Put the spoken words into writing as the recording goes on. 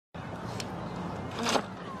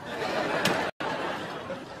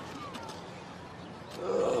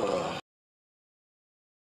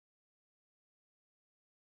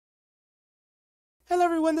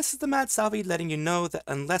everyone, this is the Mad Salvi letting you know that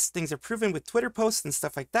unless things are proven with Twitter posts and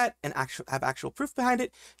stuff like that and have actual proof behind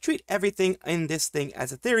it, treat everything in this thing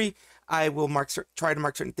as a theory. I will try to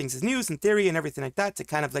mark certain things as news and theory and everything like that to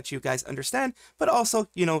kind of let you guys understand, but also,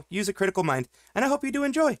 you know, use a critical mind. And I hope you do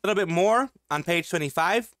enjoy. A little bit more on page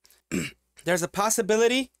 25. There's a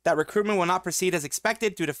possibility that recruitment will not proceed as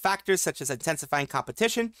expected due to factors such as intensifying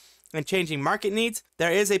competition and changing market needs.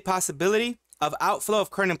 There is a possibility of outflow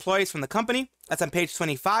of current employees from the company. That's on page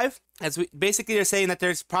 25. Basically, they're saying that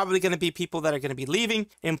there's probably going to be people that are going to be leaving.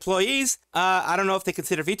 Employees, I don't know if they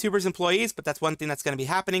consider VTubers employees, but that's one thing that's going to be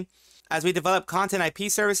happening. As we develop content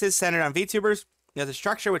IP services centered on VTubers, there's a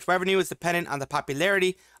structure which revenue is dependent on the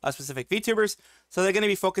popularity of specific VTubers. So they're going to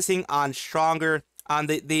be focusing on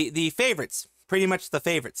the favorites, pretty much the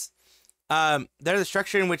favorites. There's a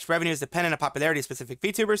structure in which revenue is dependent on popularity of specific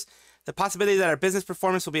VTubers. The possibility that our business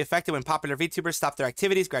performance will be affected when popular VTubers stop their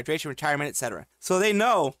activities, graduation, retirement, etc. So they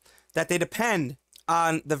know that they depend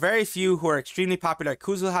on the very few who are extremely popular,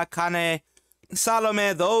 Kuzuha, Kane,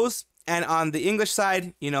 Salome, those, and on the English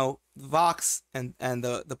side, you know, Vox and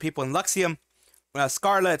the people in Luxium,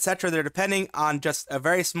 Scarle, etc. They're depending on just a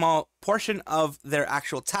very small portion of their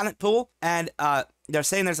actual talent pool, and they're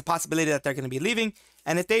saying there's a possibility that they're going to be leaving,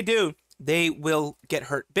 and if they do, they will get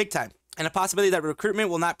hurt big time. And a possibility that recruitment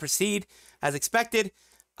will not proceed as expected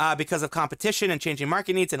because of competition and changing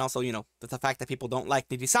market needs, and also, you know, the fact that people don't like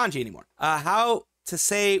Nijisanji anymore. How to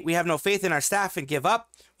say we have no faith in our staff and give up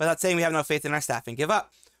without saying we have no faith in our staff and give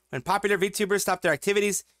up. When popular VTubers stop their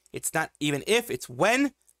activities, it's not even if, it's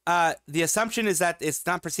when. The assumption is that it's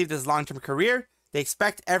not perceived as a long-term career. They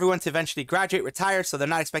expect everyone to eventually graduate, retire, so they're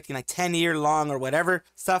not expecting like 10-year long or whatever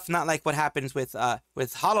stuff. Not like what happens with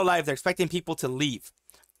Hololive. They're expecting people to leave.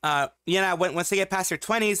 Once they get past their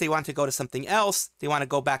 20s, they want to go to something else. They want to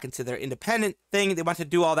go back into their independent thing. They want to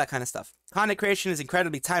do all that kind of stuff. Content creation is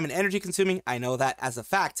incredibly time and energy consuming. I know that as a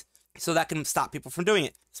fact. So that can stop people from doing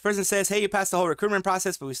it. This person says, hey, you passed the whole recruitment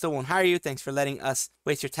process, but we still won't hire you. Thanks for letting us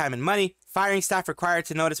waste your time and money. Firing staff required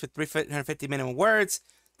to notice with 350 minimum words.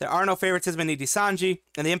 There are no favoritism in Nijisanji,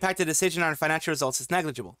 and the impact of the decision on financial results is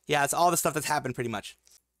negligible. Yeah, it's all the stuff that's happened pretty much.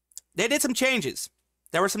 They did some changes.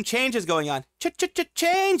 There were some changes going on.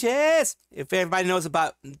 Changes! If everybody knows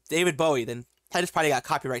about David Bowie, then I just probably got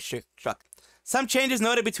copyright struck. Some changes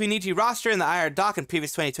noted between Niji roster and the IR doc and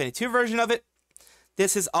previous 2022 version of it.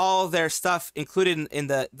 This is all their stuff included in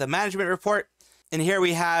the management report. And here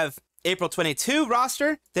we have April 22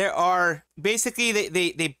 roster. There are basically,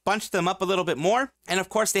 they bunched them up a little bit more. And of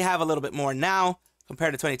course, they have a little bit more now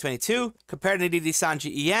compared to 2022, compared to the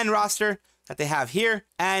Nijisanji EN roster that they have here.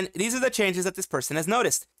 And these are the changes that this person has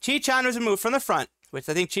noticed. Chi-chan was removed from the front, which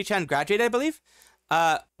I think Chi-chan graduated, I believe.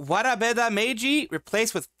 Warabeda Meiji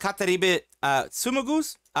replaced with Kataribe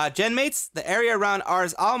Tsumugu's. Genmates, the area around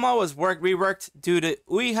Ars Alma was reworked due to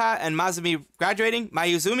Uiha and Mazumi graduating.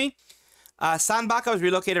 Mayuzumi. Sanbaka was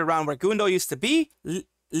relocated around where Gundo used to be.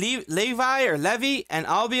 Levi and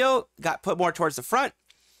Albio got put more towards the front.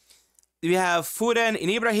 We have Furen and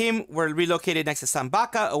Ibrahim were relocated next to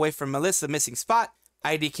Sanbaka, away from Melissa's missing spot.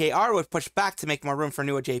 IDKR was pushed back to make more room for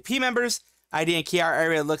newer JP members. ID and KR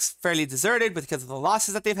area looks fairly deserted because of the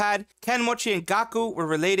losses that they've had. Kenmochi and Gaku were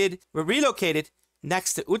relocated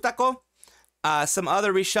next to Utako. Some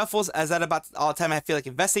other reshuffles, as that about all the time I feel like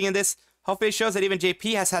investing in this. Hopefully it shows that even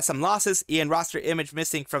JP has had some losses. Ian roster image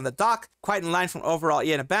missing from the doc. Quite in line from overall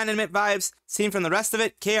Ian abandonment vibes. Seen from the rest of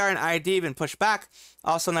it, KR and ID have been pushed back.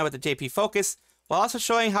 Also now with the JP focus. While also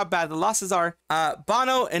showing how bad the losses are.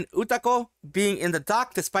 Bono and Utako being in the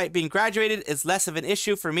doc despite being graduated is less of an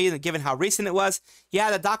issue for me than given how recent it was.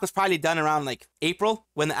 Yeah, the doc was probably done around like April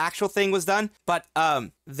when the actual thing was done. But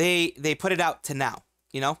they put it out to now,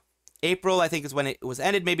 you know. April, I think, is when it was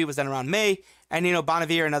ended. Maybe it was done around May. And, you know,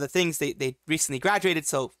 Bonavir and other things, they recently graduated,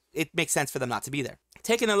 so it makes sense for them not to be there.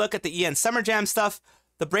 Taking a look at the EN Summer Jam stuff,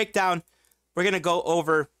 the breakdown, we're going to go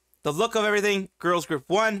over the look of everything. Girls Group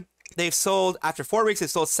 1, they've sold, after 4 weeks, they've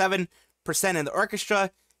sold 7% in the orchestra,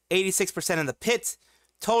 86% in the pit,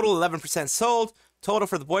 total 11% sold, total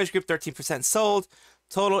for the boys group, 13% sold,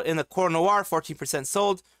 total in the Cour Noir, 14%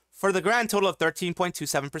 sold, for the grand total of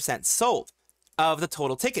 13.27% sold of the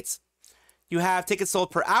total tickets. You have tickets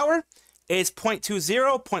sold per hour is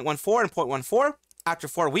 0.20, 0.14, and 0.14 after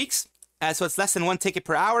 4 weeks. So it's less than 1 ticket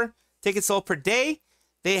per hour. Tickets sold per day,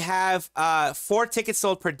 they have 4 tickets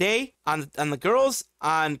sold per day on the girls.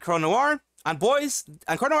 On Cour Noir, on boys,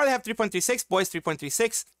 on Cour Noir they have 3.36, boys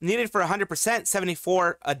 3.36. Needed for 100%,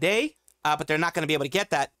 74 a day, but they're not going to be able to get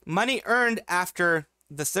that. Money earned after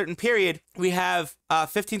the certain period, we have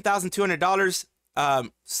 $15,200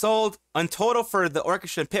 Sold in total for the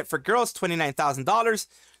orchestra and pit for girls, $29,000.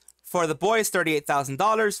 For the boys,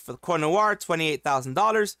 $38,000. For the Cour Noir,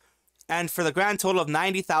 $28,000. And for the grand total of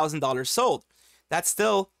 $90,000 sold. That's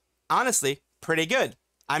still, honestly, pretty good.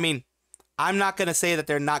 I mean, I'm not going to say that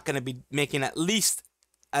they're not going to be making at least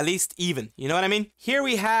even. You know what I mean? Here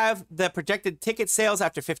we have the projected ticket sales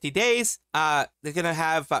after 50 days. They're going to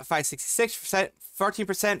have about 566%,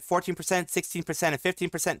 14%, 14%, 16%, and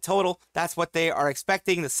 15% total. That's what they are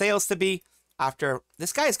expecting the sales to be after.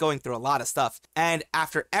 This guy is going through a lot of stuff. And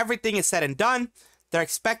after everything is said and done, they're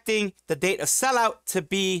expecting the date of sellout to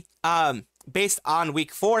be based on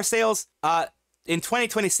week 4 sales in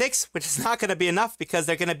 2026, which is not going to be enough because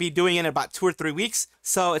they're going to be doing it in about 2 or 3 weeks.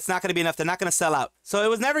 So it's not going to be enough. They're not going to sell out. So it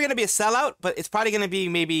was never going to be a sellout, but it's probably going to be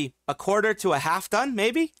maybe a quarter to a half done,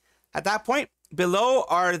 maybe at that point. Below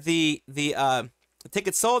are the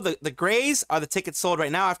tickets sold. The grays are the tickets sold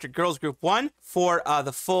right now after girls group 1 for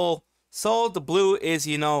the full sold. The blue is,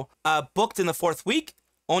 booked in the 4th week.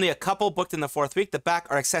 Only a couple booked in the 4th week. The back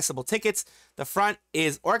are accessible tickets. The front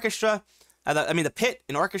is orchestra. The pit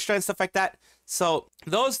and orchestra and stuff like that. So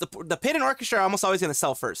those, the pit and orchestra are almost always going to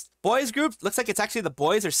sell first. Boys group, looks like it's actually the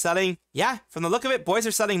boys are selling. Yeah, from the look of it, boys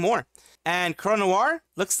are selling more. And Kuro Noir,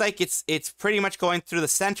 looks like it's pretty much going through the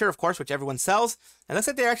center, of course, which everyone sells. And looks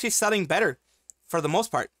like they're actually selling better for the most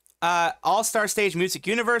part. All-Star Stage Music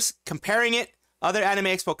Universe, comparing it. Other Anime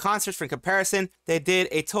Expo concerts for comparison. They did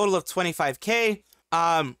a total of 25K.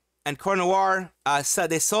 And Kuro Noir,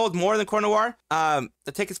 they sold more than Kuro Noir.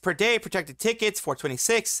 The tickets per day, projected tickets,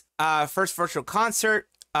 426. First virtual concert,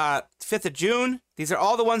 5th of June. These are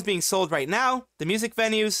all the ones being sold right now. The music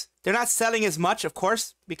venues, they're not selling as much, of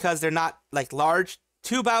course, because they're not like large.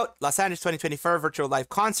 Tube Out, Los Angeles 2024 virtual live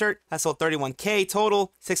concert. That sold 31K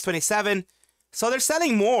total, 627. So they're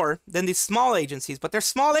selling more than these small agencies, but they're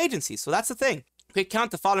small agencies, so that's the thing. Quick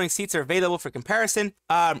count, the following seats are available for comparison.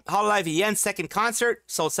 Hololive EN second concert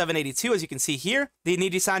sold 782, as you can see here. The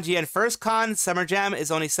Nijisanji EN first con, Summer Jam,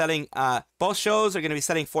 is only selling, both shows are going to be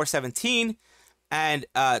selling 417. And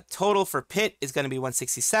total for pit is going to be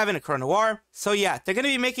 167 at Kuro Noir. So yeah, they're going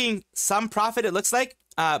to be making some profit, it looks like.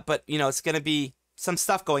 But, it's going to be some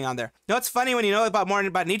stuff going on there. It's funny when you know more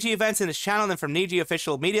about Niji events in his channel than from Niji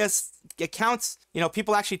official media accounts.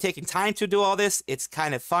 People actually taking time to do all this. It's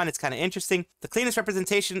kind of fun. It's kind of interesting. The cleanest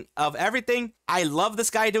representation of everything. I love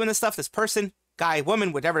this guy doing this stuff. This person, guy,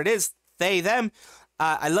 woman, whatever it is, they, them.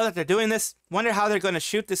 I love that they're doing this. Wonder how they're going to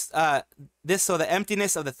shoot this so the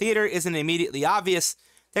emptiness of the theater isn't immediately obvious.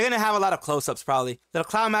 They're going to have a lot of close-ups, probably. Little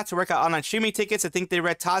clown match to work out online streaming tickets. I think they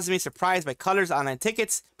read Tazumi surprised by colors online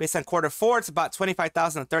tickets. Based on Q4, it's about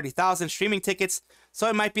 25,000 to 30,000 streaming tickets. So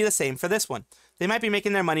it might be the same for this one. They might be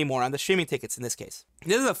making their money more on the streaming tickets in this case.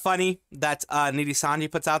 This is a funny that Nijisanji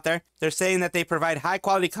puts out there. They're saying that they provide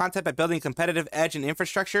high-quality content by building competitive edge and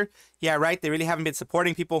infrastructure. Yeah, right. They really haven't been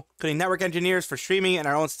supporting people, including network engineers for streaming and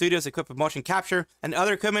our own studios equipped with motion capture and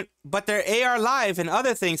other equipment. But their AR Live and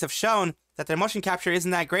other things have shown that their motion capture isn't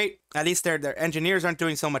that great. At least their engineers aren't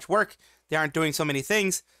doing so much work. They aren't doing so many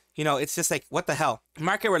things. It's just like, what the hell? A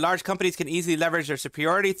market where large companies can easily leverage their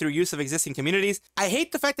superiority through use of existing communities. I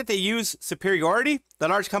hate the fact that they use superiority, the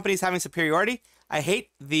large companies having superiority. I hate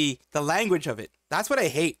the language of it. That's what I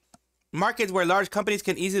hate. Markets where large companies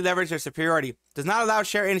can easily leverage their superiority. Does not allow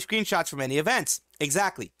share any screenshots from any events.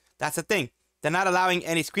 Exactly. That's the thing. They're not allowing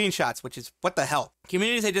any screenshots, which is what the hell.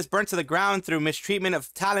 Communities they just burnt to the ground through mistreatment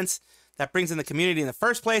of talents that brings in the community in the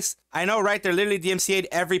first place. I know, right? They're literally DMCA'd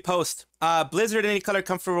every post. Blizzard, any color,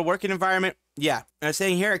 comfortable working environment. Yeah. They're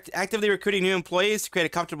saying here, actively recruiting new employees to create a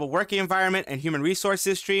comfortable working environment and human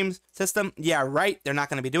resources streams system. Yeah, right. They're not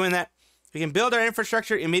going to be doing that. We can build our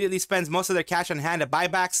infrastructure, immediately spends most of their cash on hand at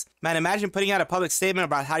buybacks. Man, imagine putting out a public statement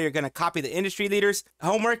about how you're going to copy the industry leaders'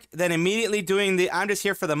 homework, then immediately doing the I'm just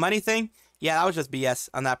here for the money thing. Yeah, that was just BS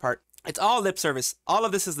on that part. It's all lip service. All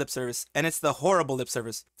of this is lip service, and it's the horrible lip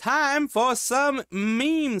service. Time for some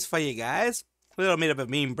memes for you guys. A little bit of a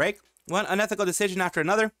meme break. One unethical decision after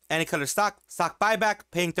another. Any color stock buyback,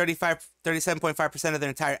 paying 37.5% of their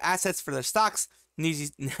entire assets for their stocks.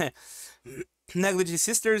 Negligent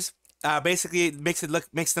sisters. Basically, it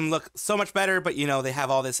makes them look so much better, but they have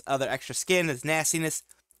all this other extra skin, this nastiness.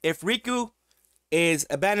 If Riku is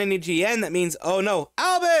abandoning GN, that means, oh no,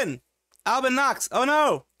 Albin Knox, oh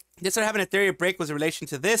no. This are having a theory of break was in relation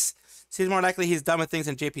to this. Seems more likely he's done with things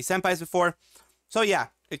than JP Senpai's before. So yeah,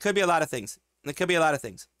 it could be a lot of things.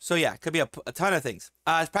 So yeah, it could be a ton of things.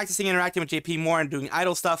 Practicing interacting with JP more and doing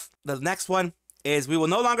idle stuff. The next one is we will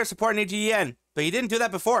no longer support NGN, but he didn't do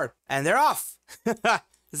that before, and they're off.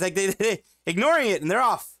 It's like they ignoring it and they're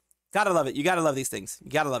off. Gotta love it. You gotta love these things. You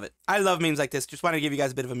gotta love it. I love memes like this. Just want to give you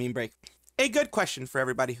guys a bit of a meme break. A good question for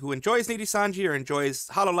everybody who enjoys Nijisanji or enjoys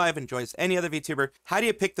Hololive, enjoys any other VTuber. How do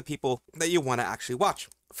you pick the people that you want to actually watch?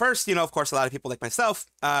 First, you know, of course, a lot of people like myself,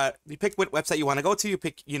 you pick what website you want to go to. You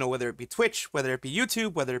pick, you know, whether it be Twitch, whether it be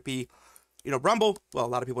YouTube, whether it be, you know, Rumble. Well, a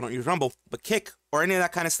lot of people don't use Rumble, but Kick or any of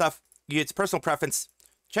that kind of stuff. It's personal preference.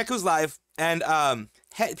 Check who's live. And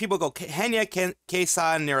people go, Henya,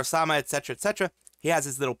 Kei-san, Nirosama, etc., etc. He has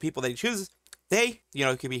his little people that he chooses. They, you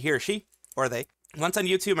know, it could be he or she, or they. Once on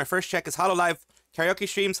YouTube, my first check is Hololive karaoke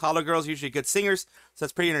streams. Holo girls usually good singers, so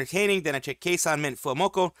it's pretty entertaining. Then I check Kei-san, Mint,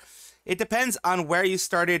 Fuamoko. It depends on where you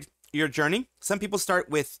started your journey. Some people start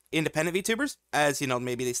with independent VTubers, as you know,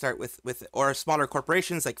 maybe they start with or smaller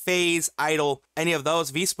corporations like FaZe, Idol, any of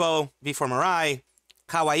those, Vispo, V4 Mirai,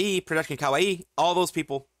 Kawaii, Production Kawaii, all those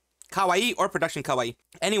people. Kawaii or Production Kawaii,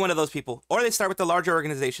 any one of those people. Or they start with the larger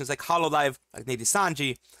organizations like Hololive, like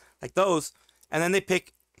Nijisanji, like those, and then they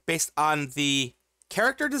pick based on the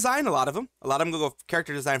character design. A lot of them go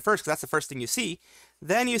character design first because that's the first thing you see.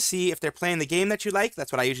 Then you see if they're playing the game that you like.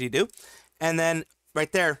 That's what I usually do. And then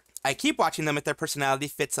right there, I keep watching them if their personality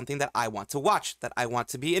fits something that I want to watch, that I want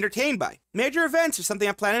to be entertained by. Major events or something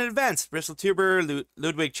I'm planning in advance. Bristol-tuber,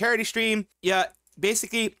 Ludwig charity stream. Yeah,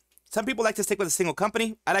 basically, some people like to stick with a single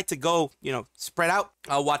company. I like to go, you know, spread out.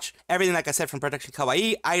 I'll watch everything, like I said, from Production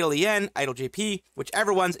Kawaii, Idol EN, Idol JP,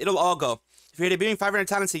 whichever ones, it'll all go. If you're debuting 500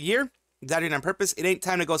 talents a year, that ain't on purpose. It ain't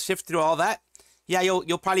time to go shift through all that. Yeah,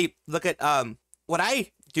 you'll probably look at what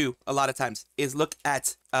I do a lot of times is look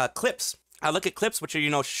at clips. I look at clips, which are, you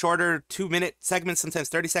know, shorter 2-minute segments, sometimes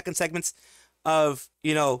 30-second segments of,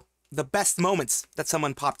 you know, the best moments that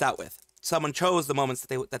someone popped out with. Someone chose the moments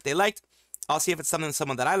that they liked. I'll see if it's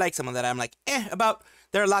someone that I like, someone that I'm like about.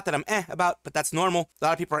 There are a lot that I'm about, but that's normal. A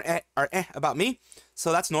lot of people are about me,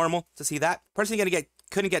 so that's normal to see that. Personally,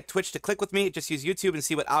 couldn't get Twitch to click with me. Just use YouTube and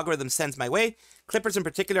see what algorithm sends my way. Clippers in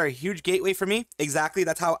particular are a huge gateway for me. Exactly,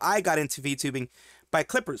 that's how I got into VTubing, by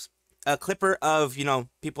clippers. A clipper of, you know,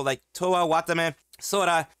 people like Toa, Watame,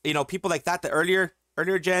 Sora, you know, people like that, the earlier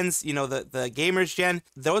gens, you know, the gamers gen.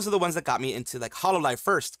 Those are the ones that got me into like Hololive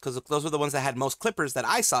first, because those were the ones that had most clippers that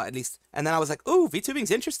I saw, at least. And then I was like, ooh, VTubing's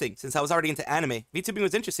interesting. Since I was already into anime, VTubing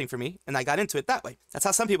was interesting for me, and I got into it that way. That's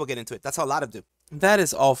how some people get into it. That's how a lot of do. That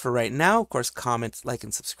is all for right now. Of course, comment, like,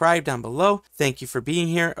 and subscribe down below. Thank you for being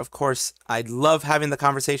here. Of course, I love having the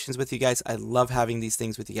conversations with you guys. I love having these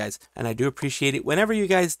things with you guys, and I do appreciate it whenever you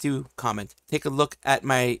guys do comment. Take a look at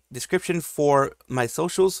my description for my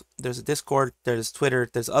socials. There's a Discord, there's Twitter,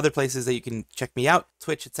 there's other places that you can check me out,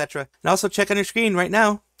 Twitch, etc. And also check on your screen right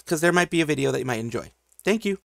now, because there might be a video that you might enjoy. Thank you.